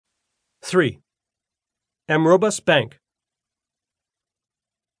3. Amrobus Bank.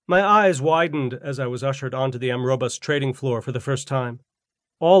 My eyes widened as I was ushered onto the Amrobus trading floor for the first time.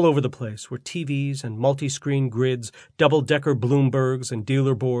 All over the place were TVs and multi-screen grids, double-decker Bloombergs and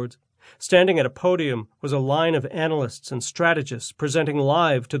dealer boards. Standing at a podium was a line of analysts and strategists presenting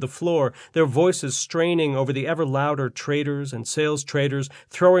live to the floor, their voices straining over the ever louder traders and sales traders,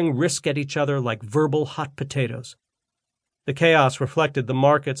 throwing risk at each other like verbal hot potatoes. The chaos reflected the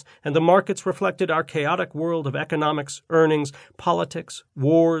markets, and the markets reflected our chaotic world of economics, earnings, politics,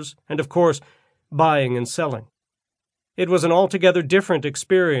 wars, and, of course, buying and selling. It was an altogether different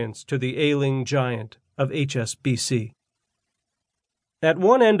experience to the ailing giant of HSBC. At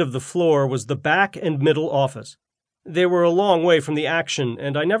one end of the floor was the back and middle office. They were a long way from the action,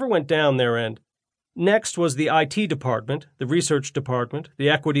 and I never went down their end. Next was the IT department, the research department, the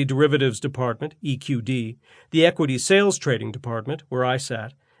equity derivatives department, EQD, the equity sales trading department, where I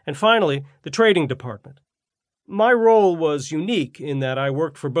sat, and finally, the trading department. My role was unique in that I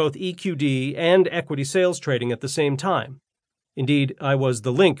worked for both EQD and equity sales trading at the same time. Indeed, I was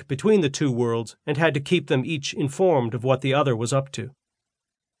the link between the two worlds and had to keep them each informed of what the other was up to.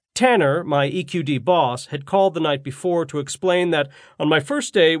 Tanner, my EQD boss, had called the night before to explain that on my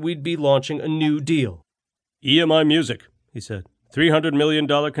first day we'd be launching a new deal. EMI Music, he said. $300 million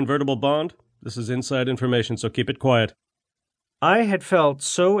convertible bond? This is inside information, so keep it quiet. I had felt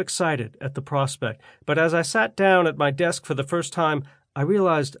so excited at the prospect, but as I sat down at my desk for the first time, I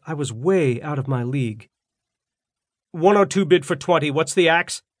realized I was way out of my league. 102 bid for 20. What's the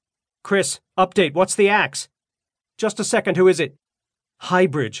axe? Chris, update. What's the axe? Just a second. Who is it?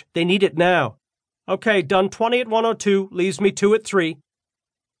 Highbridge. They need it now. Okay, done 20 at 102, leaves me 2 at 3.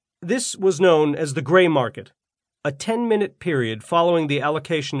 This was known as the gray market, a 10-minute period following the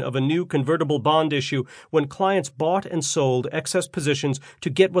allocation of a new convertible bond issue when clients bought and sold excess positions to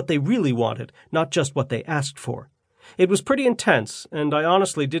get what they really wanted, not just what they asked for. It was pretty intense, and I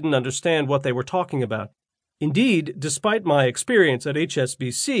honestly didn't understand what they were talking about. Indeed, despite my experience at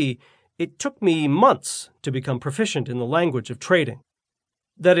HSBC, it took me months to become proficient in the language of trading.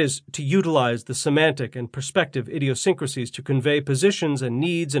 That is, to utilize the semantic and perspective idiosyncrasies to convey positions and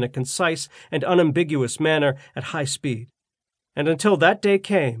needs in a concise and unambiguous manner at high speed. And until that day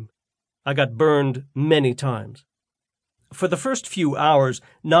came, I got burned many times. For the first few hours,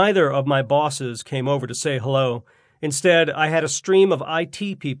 neither of my bosses came over to say hello. Instead, I had a stream of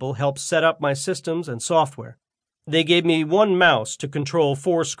IT people help set up my systems and software. They gave me one mouse to control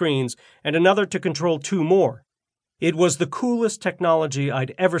 4 screens and another to control 2 more. It was the coolest technology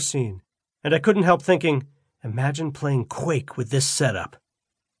I'd ever seen, and I couldn't help thinking, imagine playing Quake with this setup.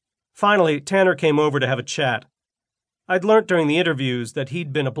 Finally, Tanner came over to have a chat. I'd learnt during the interviews that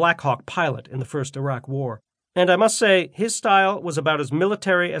he'd been a Black Hawk pilot in the first Iraq War, and I must say his style was about as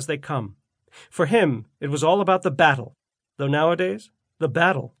military as they come. For him, it was all about the battle, though nowadays, the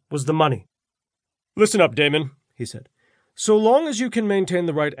battle was the money. Listen up, Damon, he said. So long as you can maintain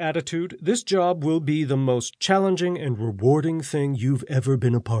the right attitude, this job will be the most challenging and rewarding thing you've ever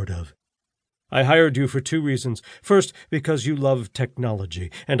been a part of. I hired you for 2 reasons. First, because you love technology,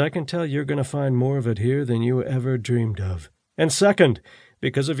 and I can tell you're going to find more of it here than you ever dreamed of. And second,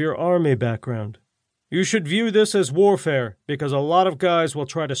 because of your Army background. You should view this as warfare, because a lot of guys will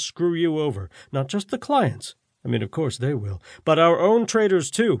try to screw you over, not just the clients. I mean, of course they will, but our own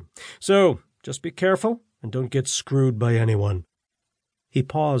traders too. So, just be careful. And don't get screwed by anyone. He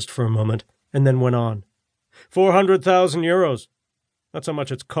paused for a moment, and then went on. 400,000 euros. That's how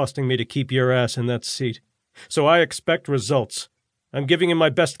much it's costing me to keep your ass in that seat. So I expect results. I'm giving you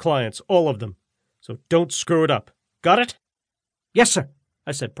my best clients, all of them. So don't screw it up. Got it? Yes, sir,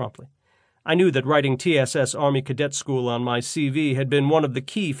 I said promptly. I knew that writing TSS Army Cadet School on my CV had been one of the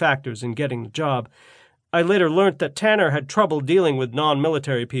key factors in getting the job. I later learnt that Tanner had trouble dealing with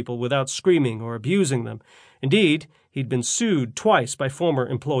non-military people without screaming or abusing them. Indeed, he'd been sued twice by former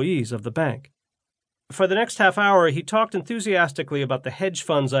employees of the bank. For the next half hour, he talked enthusiastically about the hedge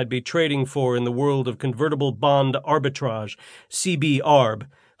funds I'd be trading for in the world of convertible bond arbitrage, CB-ARB,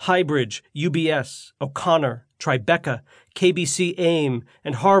 Highbridge, UBS, O'Connor, Tribeca, KBC AIM,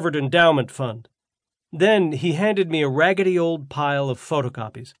 and Harvard Endowment Fund. Then he handed me a raggedy old pile of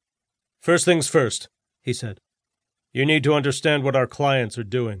photocopies. First things first, he said. You need to understand what our clients are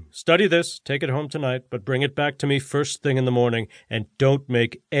doing. Study this, take it home tonight, but bring it back to me first thing in the morning, and don't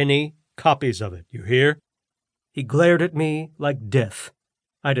make any copies of it. You hear? He glared at me like death.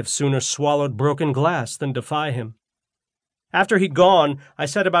 I'd have sooner swallowed broken glass than defy him. After he'd gone, I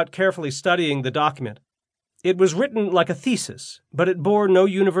set about carefully studying the document. It was written like a thesis, but it bore no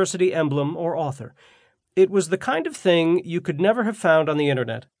university emblem or author. It was the kind of thing you could never have found on the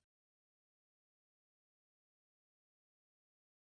internet.